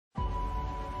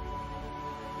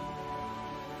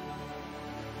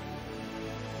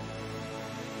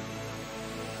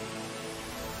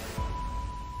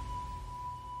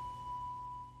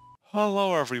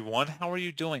Hello everyone, how are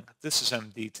you doing? This is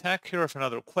MD Tech here with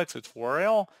another quick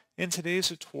tutorial. In today's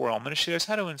tutorial, I'm going to show you guys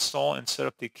how to install and set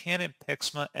up the Canon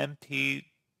PIXMA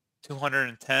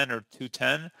MP210 or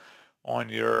 210 on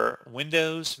your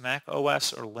Windows, Mac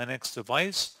OS, or Linux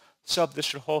device. So this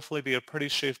should hopefully be a pretty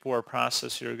straightforward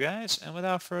process here, guys. And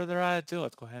without further ado,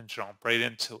 let's go ahead and jump right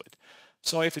into it.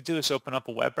 So all you have to do is open up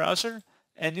a web browser,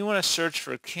 and you want to search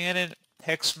for Canon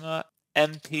PIXMA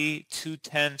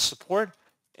MP210 support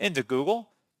into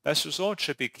Google. Best result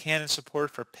should be Canon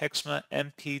support for PIXMA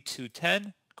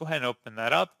MP210. Go ahead and open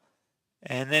that up.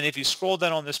 And then if you scroll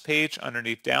down on this page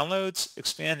underneath downloads,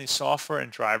 expand the software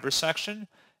and drivers section.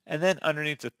 And then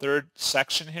underneath the third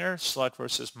section here, select where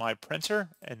it says My Printer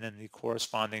and then the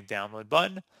corresponding download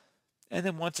button. And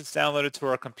then once it's downloaded to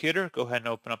our computer, go ahead and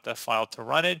open up that file to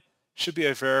run it. Should be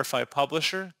a verified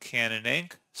publisher, Canon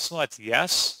Inc. Select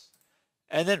Yes.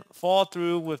 And then follow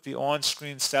through with the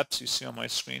on-screen steps you see on my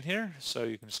screen here. So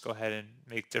you can just go ahead and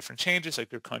make different changes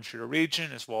like your country or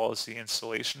region as well as the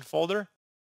installation folder.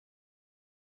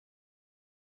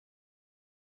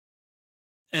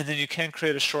 And then you can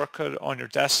create a shortcut on your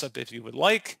desktop if you would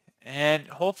like. And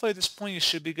hopefully at this point you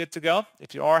should be good to go.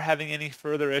 If you are having any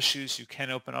further issues, you can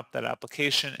open up that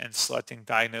application and selecting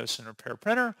Diagnose and Repair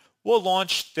Printer will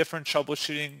launch different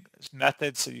troubleshooting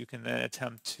methods so you can then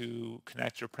attempt to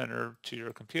connect your printer to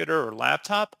your computer or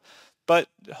laptop. But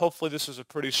hopefully this was a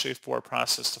pretty straightforward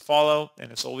process to follow.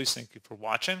 And as always, thank you for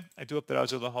watching. I do hope that I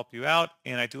was able to help you out,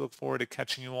 and I do look forward to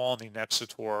catching you all in the next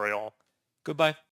tutorial. Goodbye.